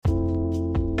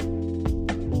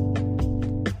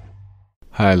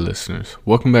Hi, listeners.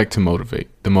 Welcome back to Motivate,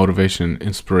 the Motivation and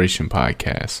Inspiration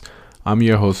Podcast. I'm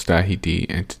your host, Dahi D,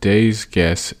 and today's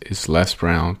guest is Les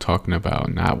Brown talking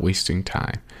about not wasting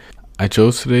time. I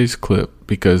chose today's clip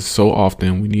because so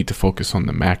often we need to focus on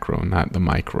the macro, not the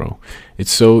micro.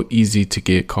 It's so easy to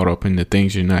get caught up in the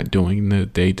things you're not doing on a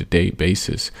day-to-day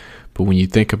basis. But when you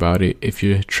think about it, if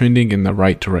you're trending in the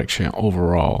right direction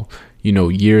overall,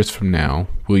 years from now,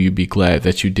 will you be glad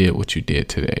that you did what you did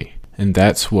today? And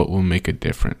that's what will make a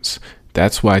difference.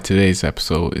 That's why today's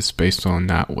episode is based on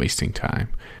not wasting time.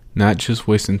 Not just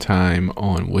wasting time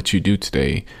on what you do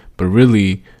today, but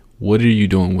really, what are you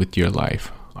doing with your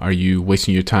life? Are you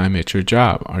wasting your time at your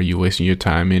job? Are you wasting your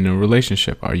time in a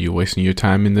relationship? Are you wasting your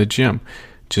time in the gym?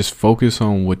 Just focus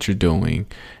on what you're doing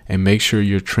and make sure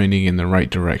you're trending in the right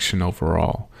direction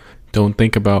overall. Don't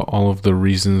think about all of the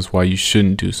reasons why you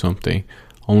shouldn't do something.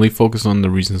 Only focus on the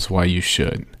reasons why you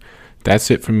should.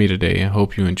 That's it for me today. I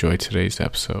hope you enjoyed today's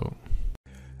episode.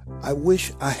 I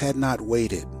wish I had not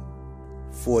waited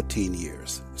 14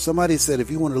 years. Somebody said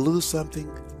if you want to lose something,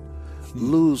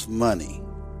 lose money.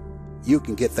 You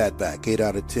can get that back. 8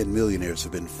 out of 10 millionaires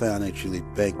have been financially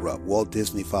bankrupt. Walt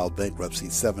Disney filed bankruptcy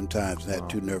 7 times and had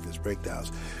 2 nervous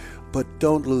breakdowns. But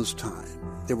don't lose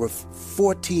time. There were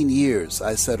 14 years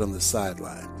I sat on the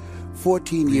sideline.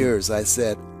 14 years I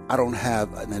said, I don't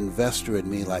have an investor in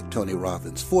me like Tony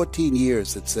Robbins. 14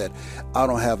 years that said, I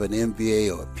don't have an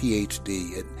MBA or a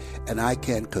PhD, and I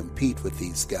can't compete with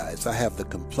these guys. I have the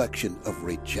complexion of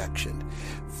rejection.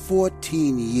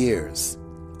 14 years,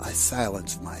 I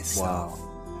silenced myself.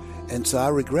 Wow. And so I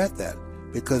regret that,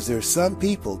 because there's some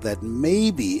people that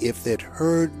maybe if they'd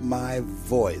heard my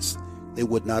voice, they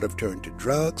would not have turned to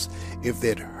drugs. If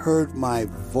they'd heard my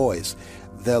voice,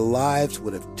 their lives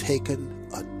would have taken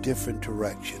a different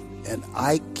direction. And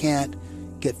I can't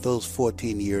get those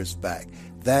 14 years back.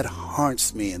 That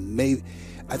haunts me, and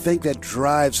I think that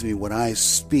drives me when I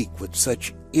speak with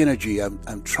such energy.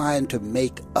 I'm trying to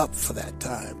make up for that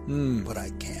time, but I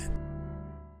can't.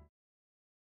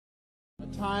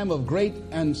 A time of great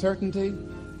uncertainty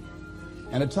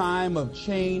and a time of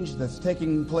change that's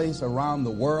taking place around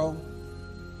the world,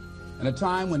 and a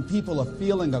time when people are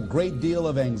feeling a great deal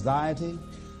of anxiety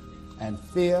and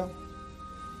fear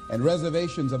and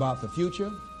reservations about the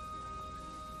future,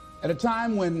 at a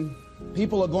time when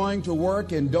people are going to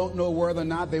work and don't know whether or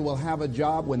not they will have a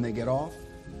job when they get off,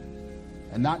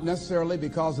 and not necessarily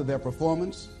because of their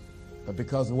performance, but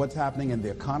because of what's happening in the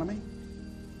economy,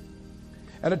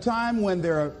 at a time when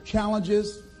there are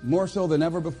challenges more so than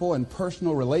ever before in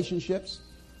personal relationships.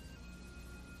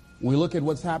 We look at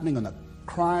what's happening on the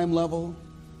crime level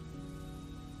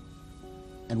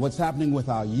and what's happening with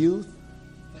our youth,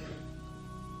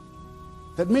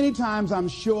 that many times I'm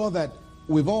sure that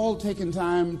we've all taken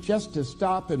time just to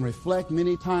stop and reflect.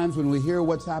 Many times when we hear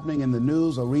what's happening in the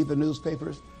news or read the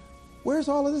newspapers, where's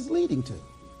all of this leading to?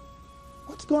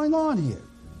 What's going on here?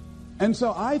 And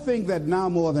so I think that now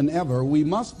more than ever, we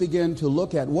must begin to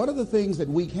look at what are the things that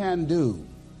we can do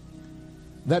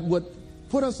that would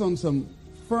put us on some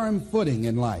firm footing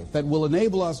in life, that will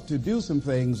enable us to do some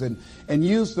things and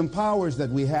use some powers that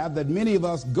we have, that many of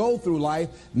us go through life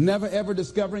never ever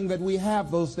discovering that we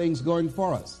have those things going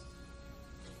for us.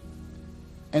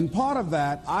 And part of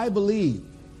that, I believe,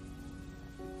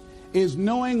 is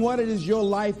knowing what it is your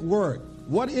life worth.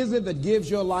 What is it that gives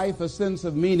your life a sense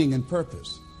of meaning and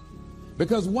purpose?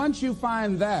 Because once you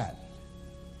find that,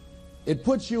 it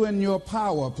puts you in your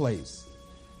power place.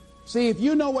 See, if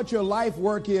you know what your life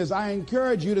work is, I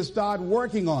encourage you to start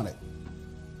working on it.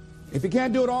 If you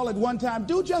can't do it all at one time,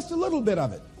 do just a little bit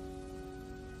of it.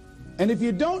 And if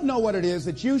you don't know what it is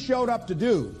that you showed up to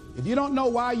do, if you don't know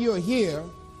why you're here,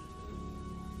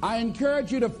 I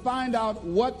encourage you to find out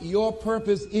what your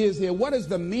purpose is here. What is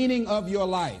the meaning of your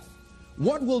life?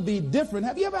 What will be different?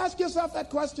 Have you ever asked yourself that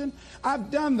question?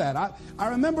 I've done that. I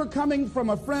remember coming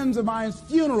from a friend of mine's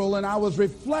funeral, and I was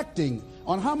reflecting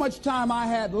on how much time I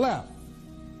had left.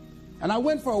 And I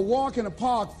went for a walk in a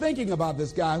park thinking about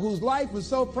this guy whose life was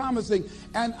so promising.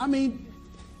 And I mean,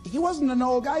 he wasn't an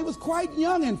old guy. He was quite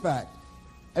young, in fact.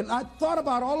 And I thought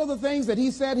about all of the things that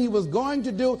he said he was going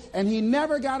to do, and he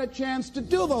never got a chance to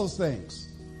do those things.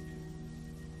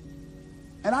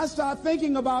 And I started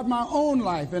thinking about my own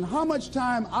life and how much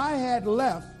time I had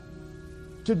left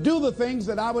to do the things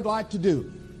that I would like to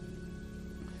do.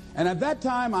 And at that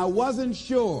time, I wasn't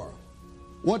sure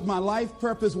what my life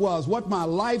purpose was, what my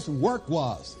life's work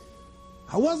was.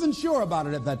 I wasn't sure about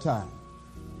it at that time.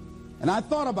 And I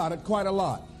thought about it quite a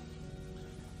lot.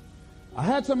 I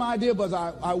had some idea, but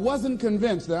I wasn't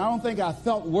convinced. That I don't think I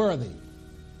felt worthy.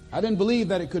 I didn't believe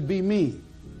that it could be me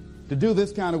to do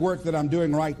this kind of work that I'm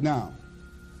doing right now.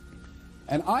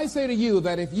 And I say to you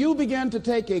that if you begin to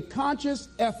take a conscious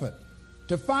effort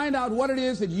to find out what it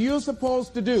is that you're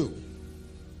supposed to do,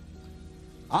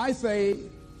 I say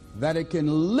that it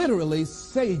can literally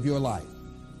save your life.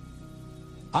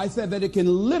 I said that it can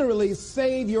literally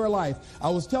save your life. I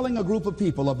was telling a group of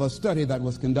people of a study that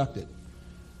was conducted.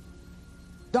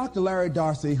 Dr. Larry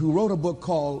Darcy, who wrote a book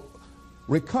called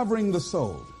Recovering the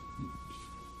Soul,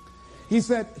 he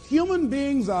said human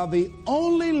beings are the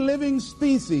only living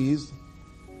species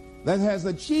that has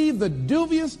achieved the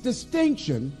dubious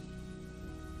distinction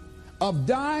of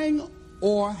dying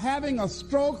or having a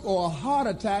stroke or a heart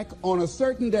attack on a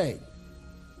certain day.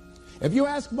 If you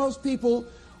ask most people,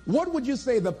 what would you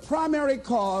say the primary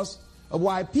cause of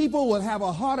why people will have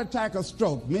a heart attack or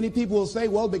stroke? Many people will say,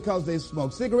 well, because they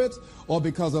smoke cigarettes, or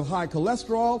because of high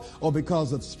cholesterol, or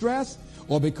because of stress,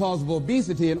 or because of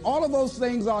obesity, and all of those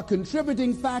things are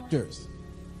contributing factors.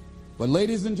 But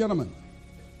ladies and gentlemen,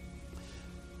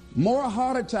 more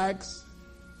heart attacks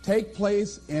take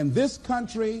place in this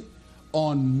country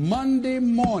on Monday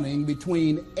morning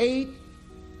between 8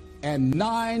 and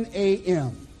 9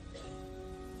 a.m.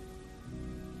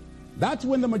 That's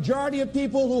when the majority of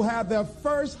people who have their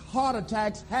first heart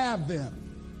attacks have them.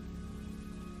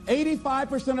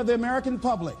 85% of the American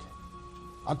public,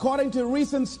 according to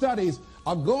recent studies,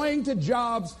 are going to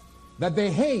jobs that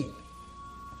they hate,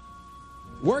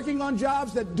 working on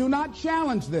jobs that do not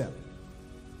challenge them.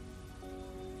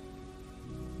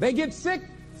 They get sick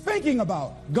thinking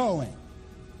about going.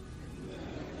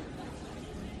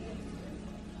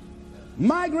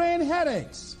 Migraine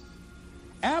headaches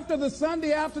after the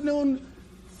Sunday afternoon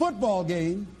football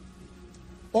game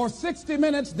or 60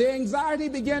 Minutes, the anxiety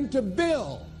began to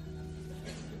build.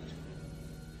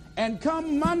 And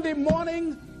come Monday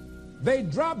morning, they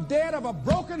drop dead of a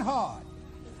broken heart.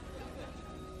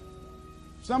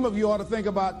 Some of you ought to think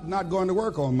about not going to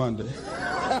work on Monday.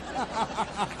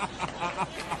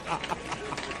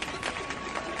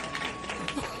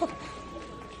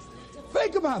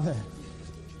 Think about that.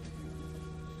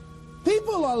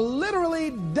 People are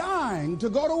literally dying to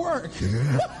go to work.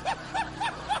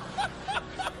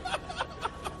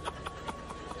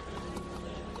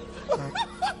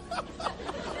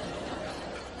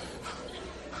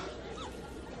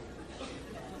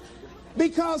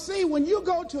 Because, see, when you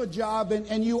go to a job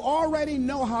and you already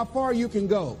know how far you can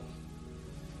go,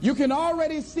 you can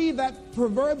already see that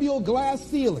proverbial glass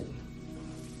ceiling.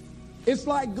 It's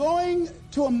like going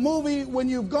to a movie when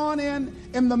you've gone in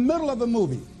the middle of the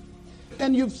movie.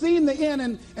 And you've seen the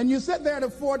end, and you sit there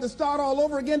to start all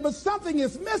over again, but something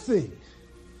is missing.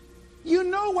 You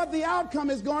know what the outcome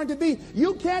is going to be.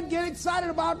 You can't get excited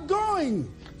about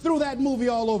going through that movie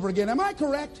all over again. Am I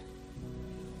correct?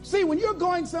 See, when you're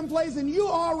going someplace and you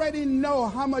already know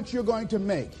how much you're going to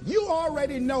make, you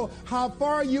already know how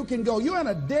far you can go, you're in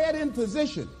a dead-end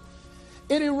position.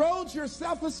 It erodes your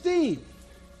self-esteem.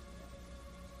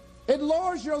 It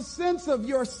lowers your sense of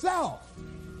yourself.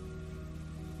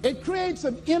 It creates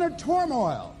an inner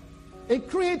turmoil.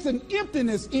 It creates an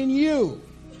emptiness in you.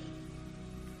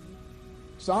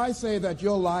 So I say that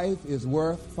your life is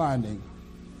worth finding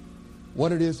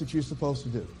what it is that you're supposed to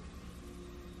do.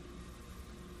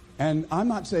 And I'm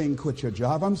not saying quit your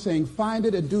job. I'm saying find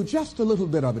it and do just a little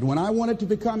bit of it. When I wanted to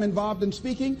become involved in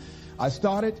speaking, I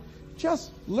started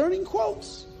just learning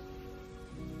quotes,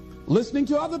 listening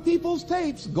to other people's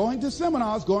tapes, going to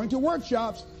seminars, going to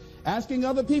workshops, asking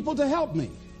other people to help me.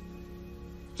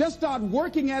 Just start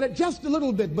working at it just a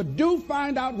little bit, but do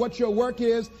find out what your work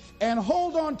is and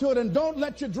hold on to it, and don't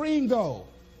let your dream go.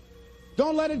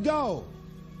 Don't let it go.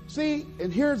 See,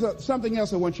 and here's something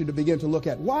else I want you to begin to look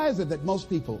at. Why is it that most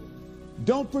people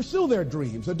don't pursue their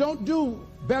dreams or don't do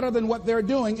better than what they're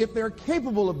doing if they're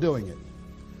capable of doing it?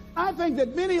 I think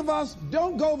that many of us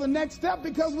don't go the next step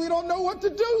because we don't know what to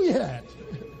do yet.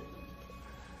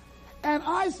 And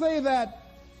I say that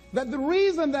the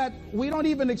reason that we don't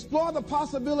even explore the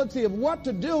possibility of what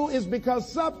to do is because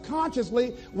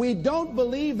subconsciously we don't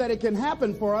believe that it can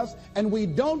happen for us, and we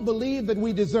don't believe that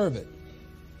we deserve it.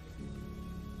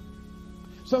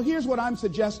 So here's what I'm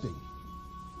suggesting.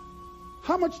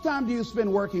 How much time do you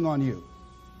spend working on you?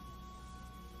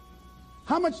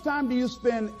 How much time do you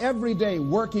spend every day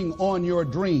working on your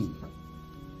dream?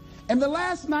 In the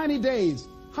last 90 days,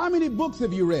 how many books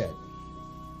have you read?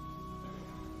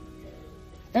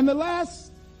 In the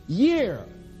last year,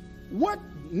 what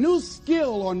new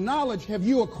skill or knowledge have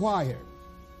you acquired?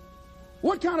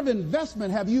 What kind of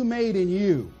investment have you made in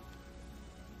you?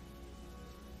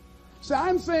 So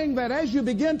I'm saying that as you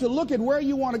begin to look at where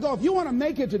you want to go, if you want to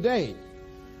make it today,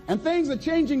 and things are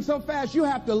changing so fast, you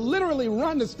have to literally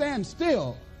run to stand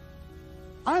still.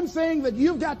 I'm saying that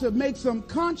you've got to make some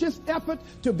conscious effort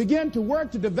to begin to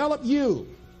work to develop you.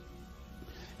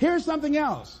 Here's something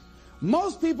else.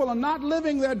 Most people are not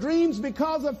living their dreams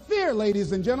because of fear,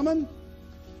 ladies and gentlemen.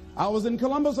 I was in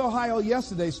Columbus, Ohio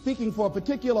yesterday speaking for a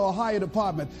particular Ohio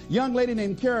department. Young lady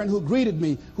named Karen who greeted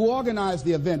me, who organized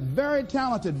the event. Very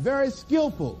talented, very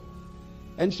skillful.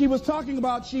 And she was talking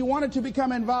about she wanted to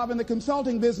become involved in the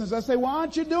consulting business. I said, why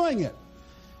aren't you doing it?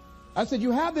 I said,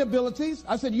 you have the abilities.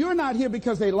 I said, you're not here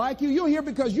because they like you. You're here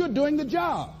because you're doing the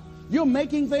job. You're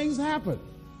making things happen.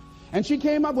 And she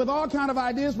came up with all kind of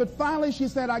ideas, but finally she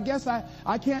said, I guess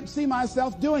I can't see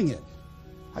myself doing it.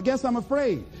 I guess I'm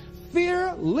afraid.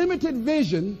 Fear, limited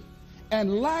vision,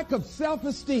 and lack of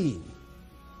self-esteem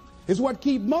is what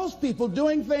keep most people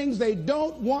doing things they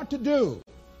don't want to do.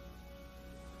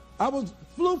 I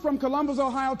flew from Columbus,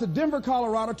 Ohio to Denver,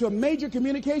 Colorado to a major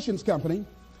communications company.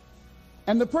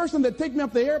 And the person that picked me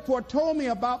up at the airport told me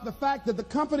about the fact that the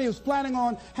company was planning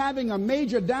on having a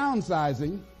major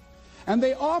downsizing. And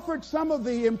they offered some of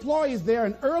the employees there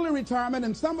an early retirement,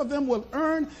 and some of them will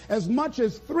earn as much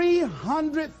as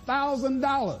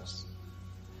 $300,000.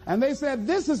 And they said,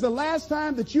 this is the last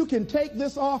time that you can take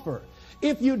this offer.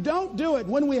 If you don't do it,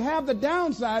 when we have the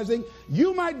downsizing,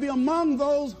 you might be among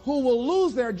those who will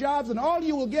lose their jobs, and all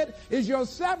you will get is your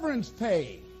severance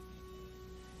pay.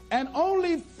 And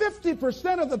only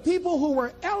 50% of the people who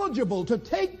were eligible to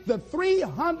take the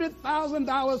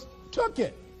 $300,000 took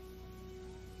it.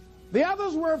 The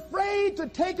others were afraid to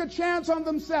take a chance on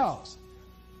themselves.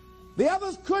 The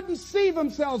others couldn't see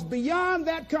themselves beyond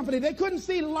that company. They couldn't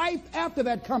see life after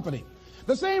that company.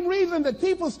 The same reason that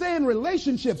people stay in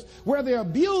relationships where they're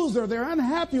abused or they're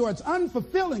unhappy or it's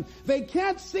unfulfilling. They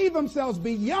can't see themselves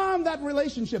beyond that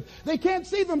relationship. They can't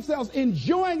see themselves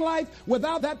enjoying life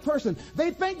without that person. They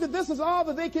think that this is all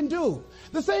that they can do.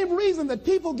 The same reason that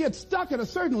people get stuck at a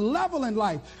certain level in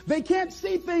life. They can't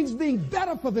see things being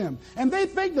better for them. And they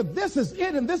think that this is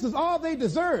it and this is all they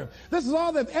deserve. This is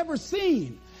all they've ever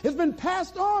seen. It's been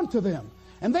passed on to them.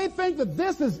 And they think that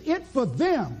this is it for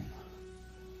them.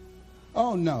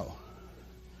 Oh, no.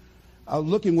 I was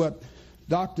looking what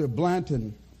Dr.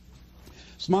 Blanton,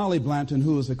 Smiley Blanton,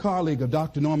 who is a colleague of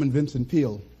Dr. Norman Vincent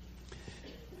Peale,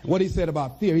 what he said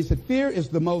about fear. He said, fear is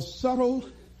the most subtle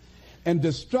and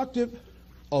destructive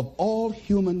of all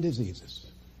human diseases.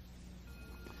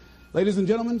 Ladies and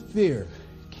gentlemen, fear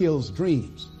kills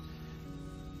dreams.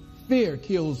 Fear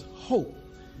kills hope.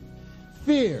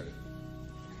 Fear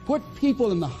put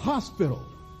people in the hospital.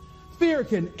 Fear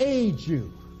can age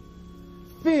you.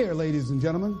 Fear, ladies and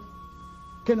gentlemen,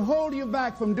 can hold you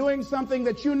back from doing something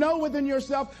that you know within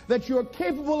yourself that you're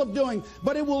capable of doing,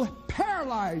 but it will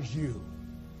paralyze you.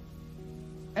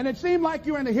 And it seemed like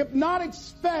you're in a hypnotic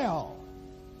spell.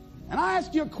 And I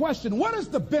ask you a question, what is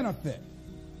the benefit?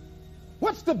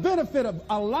 What's the benefit of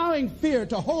allowing fear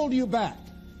to hold you back?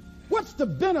 What's the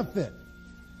benefit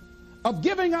of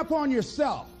giving up on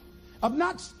yourself? Of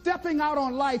not stepping out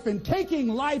on life and taking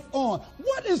life on?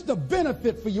 What is the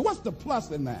benefit for you? What's the plus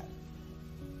in that?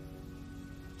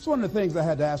 It's one of the things I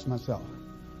had to ask myself.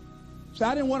 So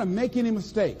I didn't want to make any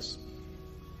mistakes.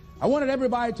 I wanted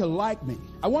everybody to like me.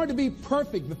 I wanted to be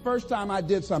perfect the first time I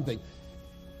did something.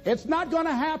 It's not going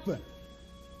to happen.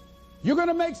 You're going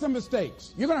to make some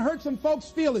mistakes. You're going to hurt some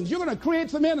folks' feelings. You're going to create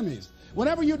some enemies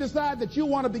whenever you decide that you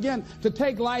want to begin to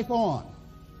take life on.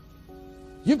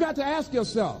 You've got to ask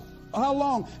yourself, how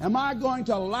long am I going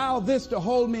to allow this to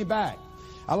hold me back?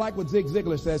 I like what Zig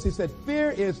Ziglar says. He said,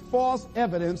 fear is false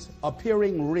evidence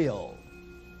appearing real.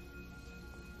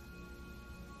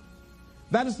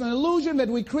 That is an illusion that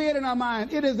we create in our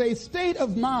mind. It is a state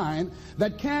of mind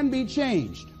that can be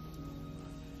changed.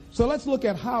 So let's look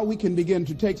at how we can begin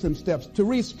to take some steps to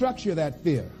restructure that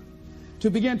fear, to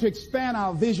begin to expand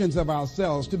our visions of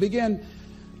ourselves, to begin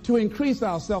to increase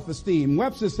our self-esteem.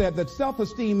 Webster said that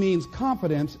self-esteem means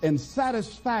confidence and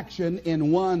satisfaction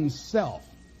in oneself.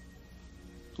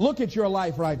 Look at your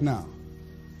life right now.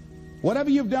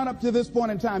 Whatever you've done up to this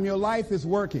point in time, your life is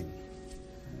working.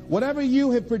 Whatever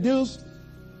you have produced,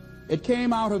 it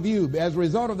came out of you as a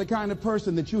result of the kind of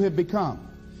person that you have become.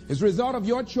 It's a result of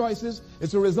your choices.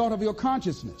 It's a result of your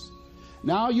consciousness.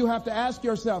 Now you have to ask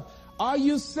yourself, are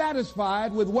you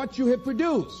satisfied with what you have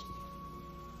produced?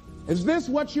 Is this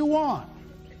what you want?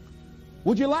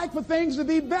 Would you like for things to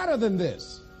be better than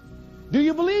this? Do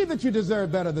you believe that you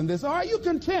deserve better than this? Or are you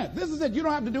content? This is it. You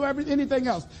don't have to do anything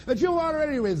else. That you've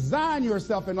already resigned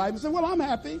yourself in life and say, well, I'm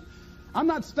happy. I'm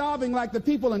not starving like the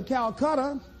people in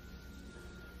Calcutta.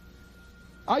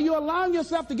 Are you allowing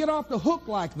yourself to get off the hook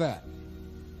like that?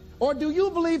 Or do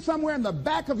you believe somewhere in the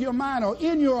back of your mind or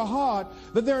in your heart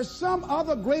that there's some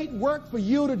other great work for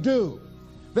you to do?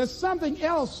 There's something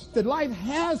else that life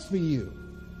has for you.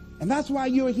 And that's why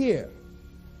you're here.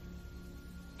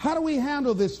 How do we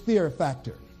handle this fear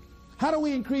factor? How do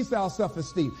we increase our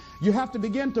self-esteem? You have to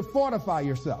begin to fortify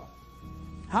yourself.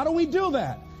 How do we do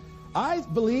that? I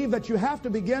believe that you have to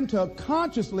begin to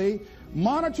consciously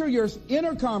monitor your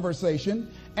inner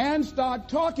conversation and start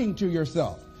talking to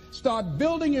yourself. Start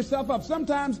building yourself up.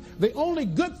 Sometimes the only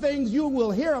good things you will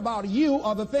hear about you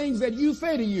are the things that you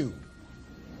say to you.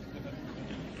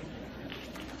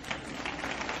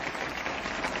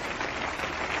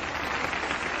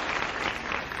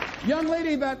 Young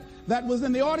lady that was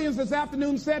in the audience this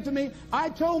afternoon said to me, I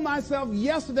told myself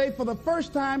yesterday for the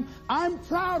first time, I'm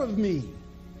proud of me.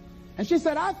 And she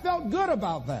said, I felt good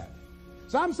about that.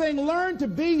 So I'm saying learn to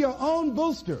be your own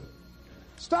booster.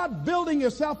 Start building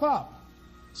yourself up.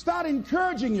 Start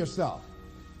encouraging yourself.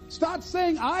 Start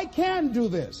saying, I can do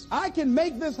this. I can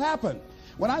make this happen.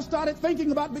 When I started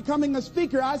thinking about becoming a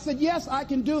speaker, I said, yes, I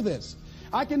can do this.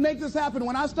 I can make this happen.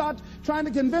 When I start trying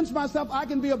to convince myself I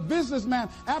can be a businessman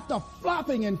after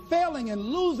flopping and failing and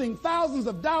losing thousands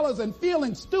of dollars and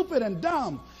feeling stupid and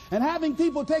dumb and having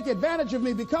people take advantage of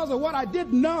me because of what I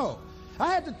didn't know.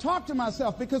 I had to talk to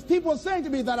myself because people were saying to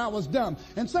me that I was dumb.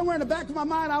 And somewhere in the back of my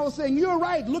mind, I was saying, you're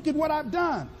right. Look at what I've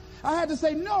done. I had to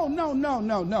say, no,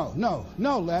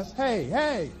 Les.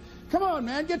 Hey, come on,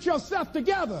 man. Get yourself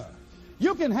together.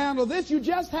 You can handle this. You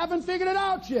just haven't figured it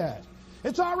out yet.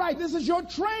 It's all right. This is your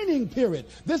training period.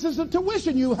 This is the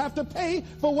tuition you have to pay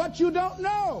for what you don't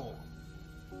know.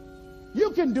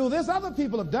 You can do this. Other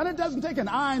people have done it. It doesn't take an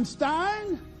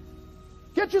Einstein.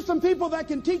 Get you some people that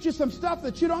can teach you some stuff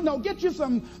that you don't know. Get you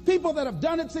some people that have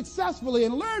done it successfully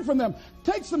and learn from them.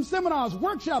 Take some seminars,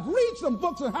 workshops, read some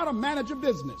books on how to manage a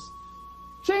business.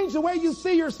 Change the way you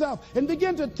see yourself and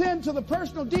begin to tend to the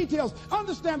personal details.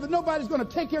 Understand that nobody's going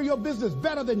to take care of your business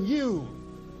better than you.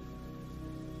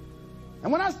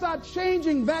 And when I start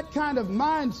changing that kind of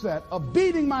mindset of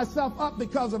beating myself up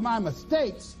because of my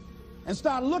mistakes and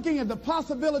start looking at the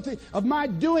possibility of my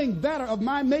doing better, of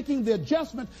my making the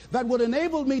adjustment that would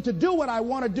enable me to do what I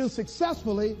want to do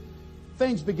successfully,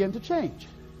 things begin to change.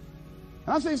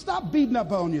 And I'm saying, stop beating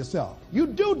up on yourself. You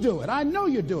do it. I know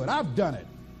you do it. I've done it.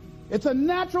 It's a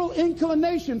natural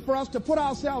inclination for us to put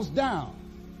ourselves down.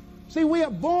 See, we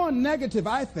are born negative,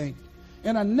 I think,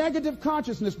 in a negative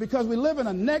consciousness because we live in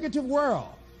a negative world.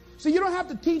 See, you don't have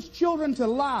to teach children to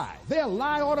lie. They'll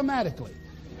lie automatically.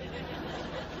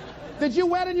 Did you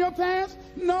wet in your pants?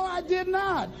 No, I did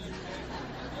not.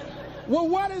 Well,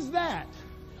 what is that?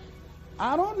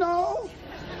 I don't know.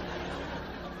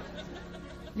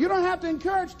 You don't have to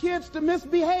encourage kids to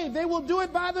misbehave. They will do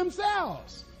it by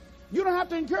themselves. You don't have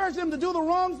to encourage them to do the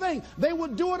wrong thing. They will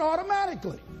do it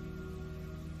automatically.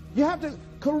 You have to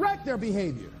correct their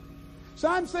behavior. So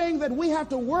I'm saying that we have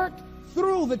to work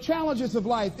through the challenges of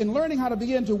life in learning how to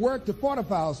begin to work to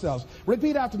fortify ourselves.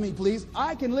 Repeat after me, please.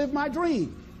 I can live my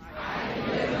dream.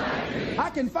 I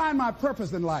can find my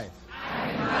purpose in life.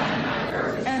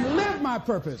 And live my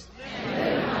purpose.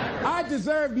 I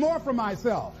deserve more from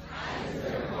myself.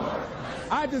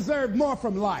 I deserve more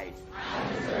from life.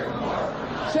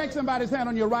 Shake somebody's hand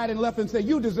on your right and left and say,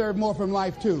 you deserve more from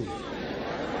life too.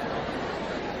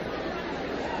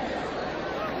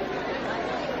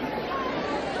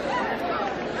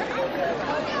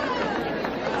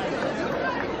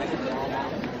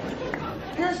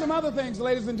 Here's some other things,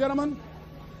 ladies and gentlemen.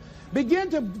 Begin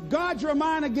to guard your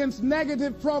mind against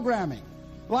negative programming,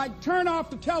 like turn off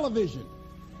the television.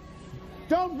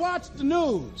 Don't watch the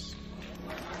news.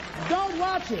 Don't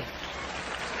watch it.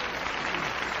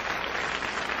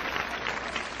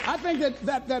 I think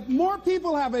that more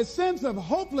people have a sense of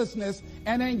hopelessness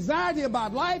and anxiety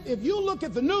about life. If you look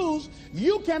at the news,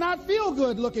 you cannot feel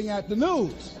good looking at the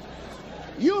news.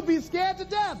 You'll be scared to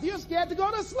death. You're scared to go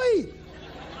to sleep.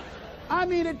 I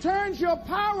mean, it turns your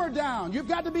power down. You've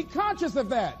got to be conscious of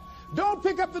that. Don't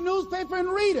pick up the newspaper and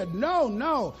read it.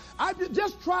 No.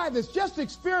 Just try this. Just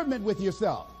experiment with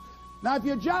yourself. Now, if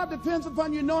your job depends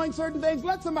upon you knowing certain things,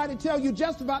 let somebody tell you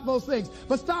just about those things.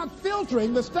 But start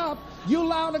filtering the stuff you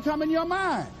allow to come in your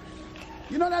mind.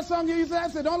 You know that song you used to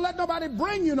have? Say, don't let nobody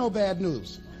bring you no bad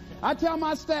news. I tell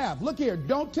my staff, look here,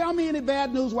 don't tell me any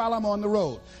bad news while I'm on the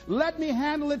road. Let me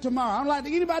handle it tomorrow. I don't like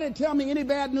anybody to tell me any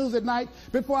bad news at night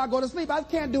before I go to sleep. I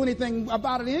can't do anything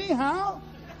about it anyhow.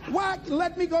 Why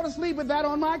let me go to sleep with that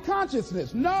on my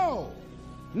consciousness? No,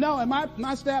 and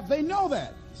my staff, they know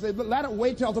that. Say, let it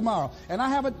wait till tomorrow. And I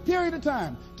have a period of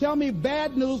time. Tell me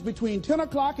bad news between 10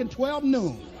 o'clock and 12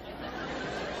 noon.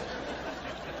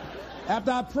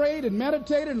 After I prayed and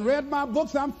meditated and read my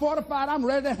books, I'm fortified, I'm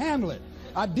ready to handle it.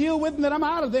 I deal with it and I'm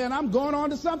out of there and I'm going on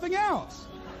to something else.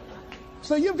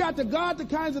 So you've got to guard the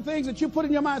kinds of things that you put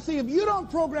in your mind. See, if you don't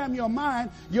program your mind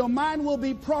will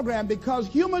be programmed, because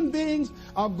human beings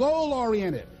are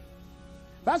goal-oriented.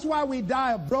 That's why we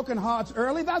die of broken hearts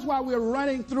early. That's why we're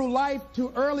running through life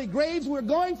to early graves. We're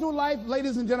going through life,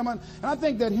 ladies and gentlemen. And I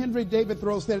think that Henry David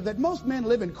Thoreau said that most men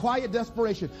live in quiet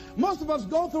desperation. Most of us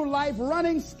go through life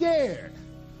running scared.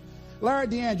 Larry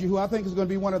DeAndre, who I think is going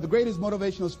to be one of the greatest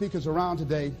motivational speakers around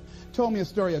today, told me a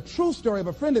story, a true story of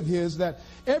a friend of his, that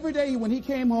every day when he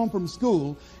came home from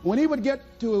school, when he would get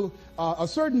to a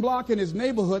certain block in his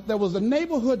neighborhood, there was a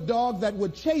neighborhood dog that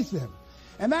would chase him.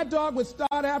 And that dog would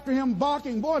start after him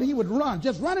barking. Boy, he would run,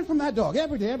 just running from that dog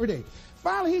every day, every day.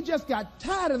 Finally, he just got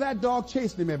tired of that dog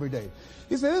chasing him every day.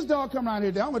 He said, this dog come around here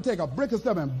today, I'm going to take a brick of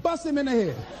stuff and bust him in the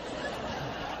head.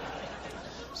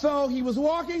 So he was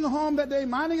walking home that day,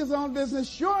 minding his own business.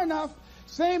 Sure enough,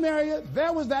 same area,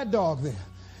 there was that dog there.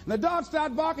 And the dog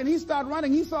started barking, he started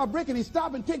running, he saw a brick, and he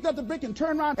stopped and picked up the brick and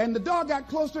turned around. And the dog got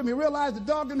close to him, he realized the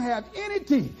dog didn't have any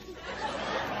teeth.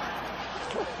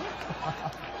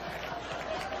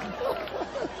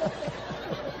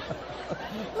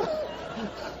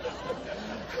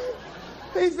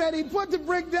 He said he put the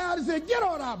brick down and said, get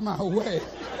on out my way.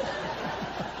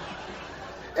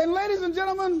 And ladies and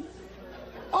gentlemen,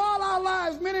 all our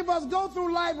lives, many of us go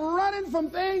through life running from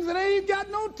things that ain't got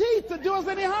no teeth to do us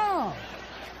any harm.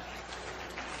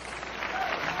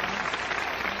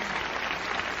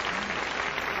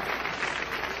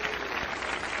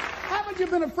 Haven't you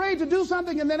been afraid to do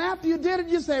something, and then after you did it,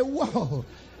 you say, whoa,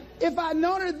 if I'd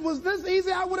known it was this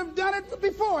easy, I would have done it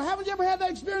before. Haven't you ever had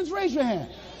that experience? Raise your hand.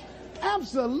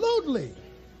 Absolutely.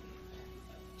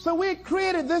 So we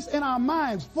created this in our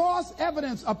minds, false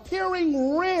evidence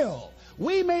appearing real.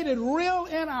 We made it real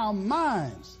in our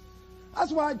minds.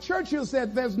 That's why Churchill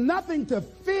said there's nothing to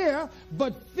fear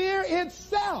but fear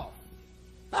itself.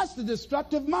 That's the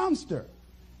destructive monster.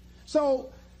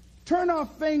 So turn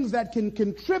off things that can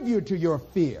contribute to your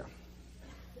fear.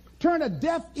 Turn a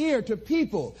deaf ear to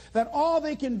people that all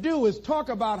they can do is talk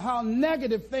about how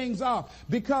negative things are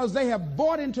because they have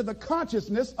bought into the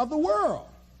consciousness of the world.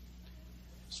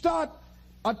 Start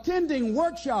attending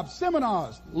workshops,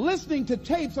 seminars, listening to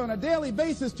tapes on a daily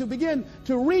basis to begin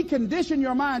to recondition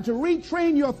your mind, to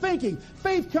retrain your thinking.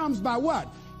 Faith comes by what?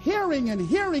 Hearing and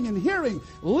hearing and hearing.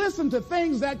 Listen to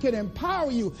things that can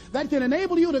empower you, that can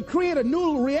enable you to create a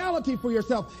new reality for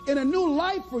yourself, and a new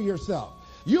life for yourself.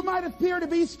 You might appear to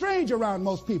be strange around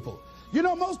most people. You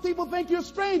know, most people think you're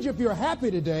strange if you're happy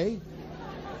today.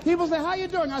 People say, how you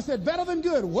doing? I said, better than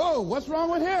good. Whoa, what's wrong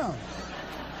with him?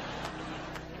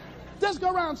 Just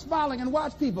go around smiling and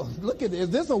watch people. Look at this. Is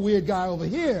this a weird guy over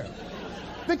here?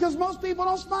 Because most people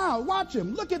don't smile. Watch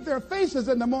them. Look at their faces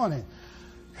in the morning.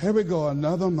 Here we go,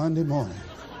 another Monday morning.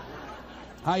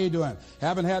 How you doing?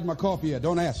 Haven't had my coffee yet.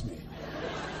 Don't ask me.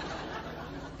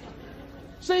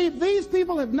 See, these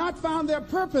people have not found their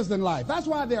purpose in life. That's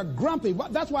why they're grumpy.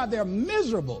 That's why they're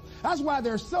miserable. That's why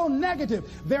they're so negative.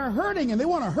 They're hurting and they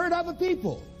want to hurt other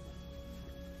people.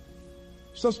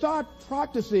 So start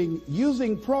practicing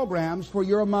using programs for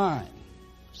your mind.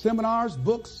 Seminars,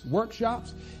 books,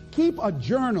 workshops. Keep a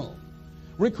journal.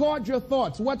 Record your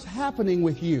thoughts. What's happening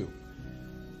with you?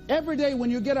 Every day when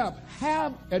you get up,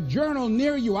 have a journal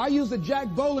near you. I use the Jack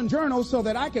Boland journal so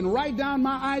that I can write down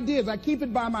my ideas. I keep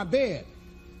it by my bed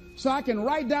so I can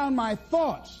write down my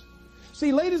thoughts.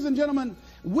 See, ladies and gentlemen,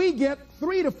 we get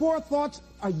 3 to 4 thoughts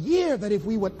a year that if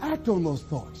we would act on those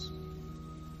thoughts,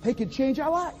 they could change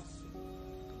our life.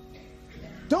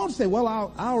 Don't say,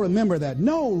 well, I'll remember that.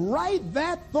 No, write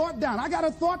that thought down. I got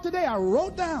a thought today I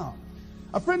wrote down.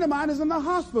 A friend of mine is in the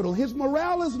hospital. His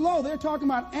morale is low. They're talking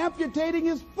about amputating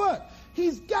his foot.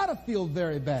 He's got to feel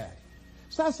very bad.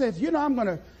 So I said, you know,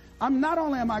 not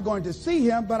only am I going to see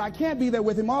him, but I can't be there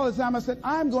with him all the time. I said,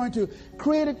 I'm going to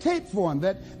create a tape for him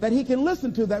that he can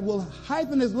listen to that will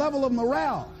heighten his level of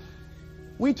morale.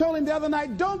 We told him the other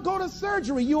night, don't go to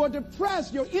surgery. You are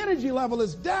depressed. Your energy level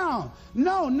is down.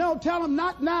 No, tell him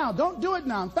not now. Don't do it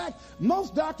now. In fact,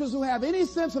 most doctors who have any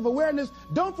sense of awareness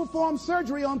don't perform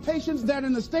surgery on patients that are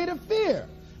in a state of fear,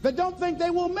 that don't think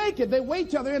they will make it. They wait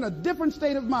till they're in a different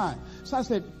state of mind. So I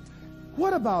said,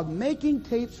 what about making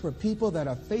tapes for people that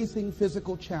are facing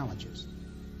physical challenges?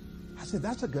 I said,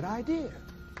 that's a good idea.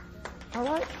 All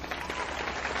right?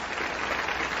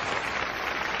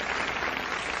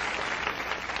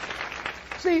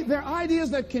 See, there are ideas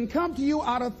that can come to you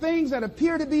out of things that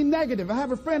appear to be negative. I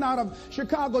have a friend out of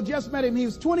Chicago, just met him.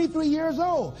 He's 23 years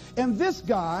old. And this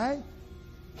guy,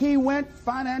 he went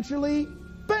financially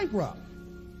bankrupt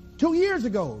 2 years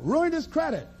ago, ruined his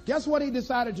credit. Guess what he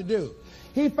decided to do?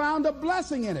 He found a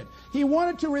blessing in it. He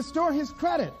wanted to restore his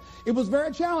credit. It was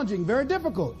very challenging, very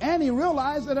difficult. And he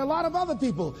realized that a lot of other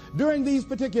people during these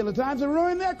particular times are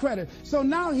ruining their credit. So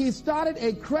now he started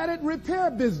a credit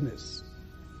repair business.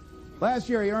 Last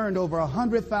year he earned over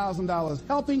 $100,000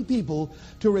 helping people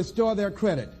to restore their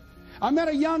credit. I met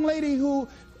a young lady who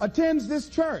attends this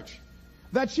church,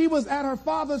 that she was at her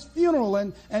father's funeral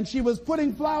and she was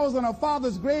putting flowers on her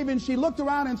father's grave, and she looked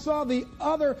around and saw the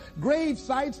other grave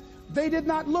sites. They did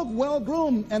not look well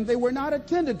groomed and they were not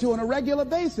attended to on a regular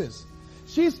basis.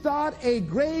 She started a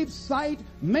grave site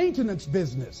maintenance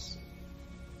business.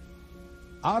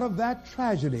 Out of that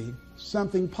tragedy,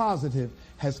 something positive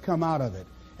has come out of it.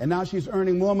 And now she's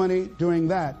earning more money doing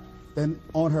that than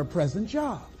on her present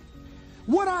job.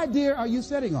 What idea are you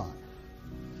sitting on?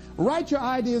 Write your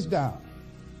ideas down.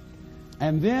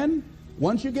 And then,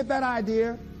 once you get that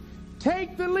idea,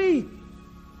 take the leap.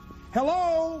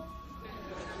 Hello?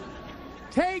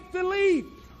 Take the leap.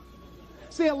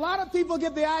 See, a lot of people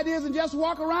get the ideas and just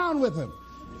walk around with them.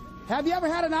 Have you ever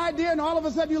had an idea and all of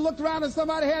a sudden you looked around and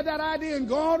somebody had that idea and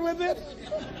gone with it?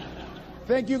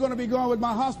 Think you're going to be going with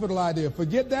my hospital idea.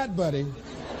 Forget that, buddy.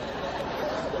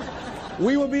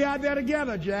 We will be out there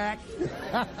together, Jack.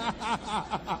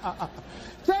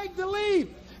 Take the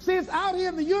leap. See, it's out here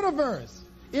in the universe.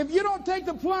 If you don't take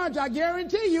the plunge, I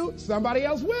guarantee you, somebody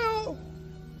else will.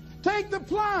 Take the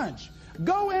plunge.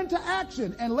 Go into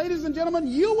action. And ladies and gentlemen,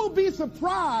 you will be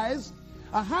surprised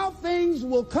how things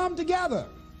will come together.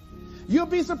 You'll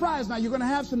be surprised. Now, you're going to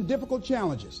have some difficult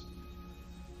challenges.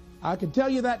 I can tell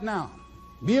you that now.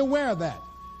 Be aware of that.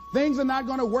 Things are not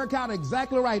going to work out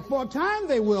exactly right. For a time,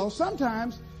 they will,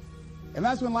 sometimes. And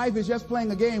that's when life is just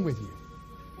playing a game with you.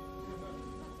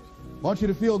 I want you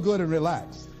to feel good and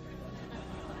relaxed.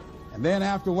 And then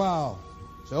after a while,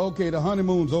 say, okay, the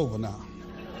honeymoon's over now.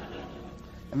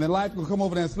 And then life will come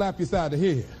over there and slap you side the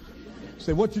head.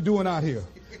 Say, what you doing out here?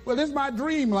 Well, this is my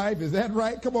dream life. Is that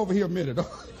right? Come over here a minute.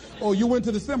 Oh, you went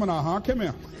to the seminar, huh? Come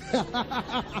here.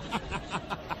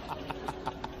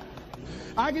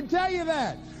 I can tell you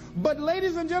that. But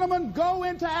ladies and gentlemen, go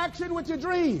into action with your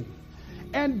dream.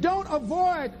 And don't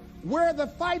avoid where the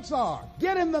fights are.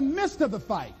 Get in the midst of the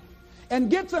fight. And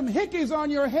get some hickeys on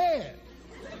your head.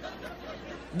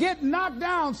 Get knocked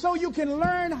down so you can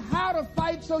learn how to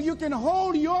fight, so you can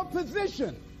hold your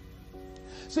position.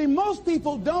 See, most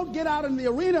people don't get out in the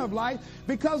arena of life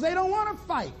because they don't want to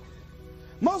fight.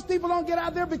 Most people don't get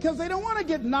out there because they don't want to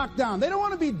get knocked down. They don't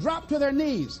want to be dropped to their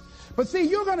knees. But see,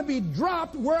 you're going to be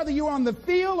dropped whether you're on the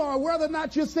field or whether or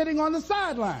not you're sitting on the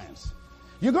sidelines.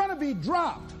 You're going to be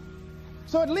dropped.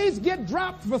 So at least get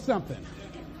dropped for something.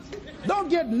 Don't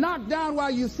get knocked down while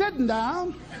you're sitting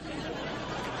down.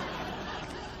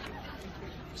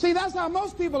 See, that's how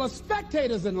most people are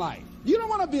spectators in life. You don't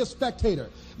want to be a spectator.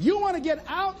 You want to get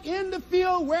out in the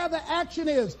field where the action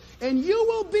is. And you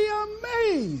will be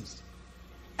amazed.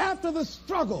 After the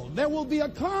struggle, there will be a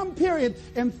calm period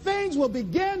and things will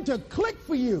begin to click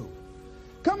for you.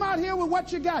 Come out here with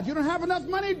what you got. You don't have enough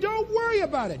money? Don't worry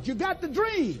about it. You got the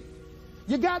dream.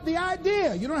 You got the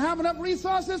idea. You don't have enough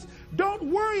resources? Don't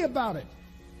worry about it.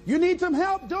 You need some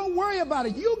help? Don't worry about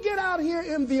it. You get out here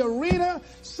in the arena,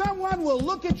 someone will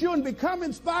look at you and become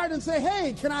inspired and say,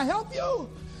 hey, can I help you?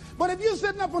 But if you're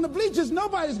sitting up on the bleachers,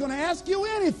 nobody's going to ask you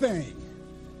anything.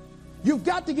 You've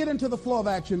got to get into the flow of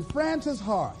action. Frances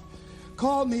Harth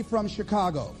called me from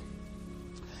Chicago.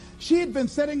 She had been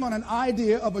sitting on an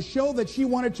idea of a show that she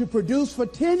wanted to produce for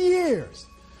 10 years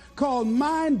called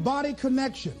Mind-Body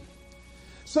Connection.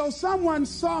 So someone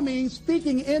saw me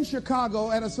speaking in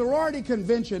Chicago at a sorority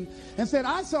convention and said,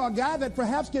 I saw a guy that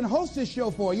perhaps can host this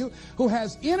show for you who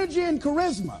has energy and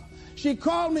charisma. She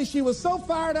called me. She was so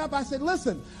fired up. I said,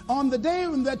 listen, on the day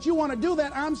that you want to do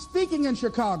that, I'm speaking in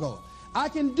Chicago. I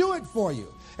can do it for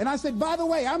you. And I said, by the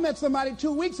way, I met somebody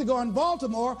 2 weeks ago in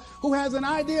Baltimore who has an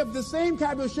idea of the same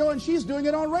type of show, and she's doing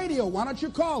it on radio. Why don't you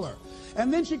call her?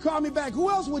 And then she called me back. Who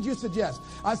else would you suggest?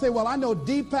 I said, well, I know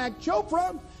Deepak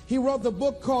Chopra. He wrote the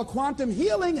book called Quantum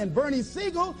Healing, and Bernie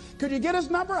Siegel. Could you get his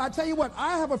number? I tell you what,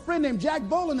 I have a friend named Jack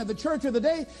Boland at the Church of the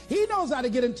Day. He knows how to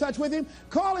get in touch with him.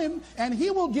 Call him, and he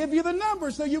will give you the number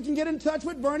so you can get in touch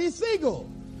with Bernie Siegel.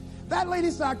 That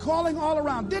lady started calling all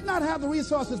around, did not have the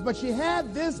resources, but she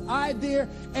had this idea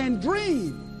and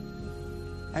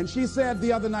dream. And she said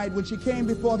the other night when she came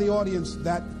before the audience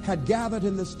that had gathered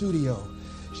in the studio,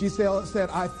 she said,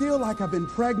 I feel like I've been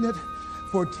pregnant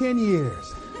for 10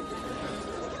 years.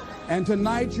 And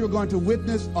tonight you're going to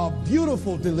witness a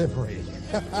beautiful delivery.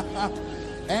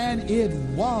 And it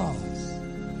was.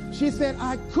 She said,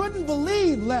 I couldn't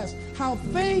believe, Les, how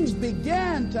things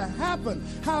began to happen,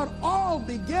 how it all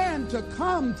began to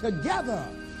come together.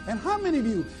 And how many of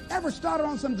you ever started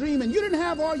on some dream and you didn't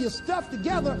have all your stuff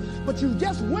together, but you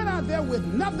just went out there with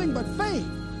nothing but faith,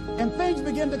 and things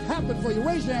begin to happen for you?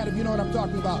 Raise your hand if you know what I'm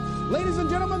talking about. Ladies and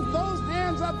gentlemen, those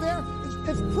hands up there,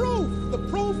 it's proof. The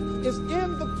proof is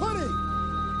in the pudding.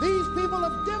 These people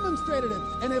have demonstrated it.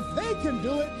 And if they can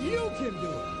do it, you can do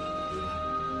it.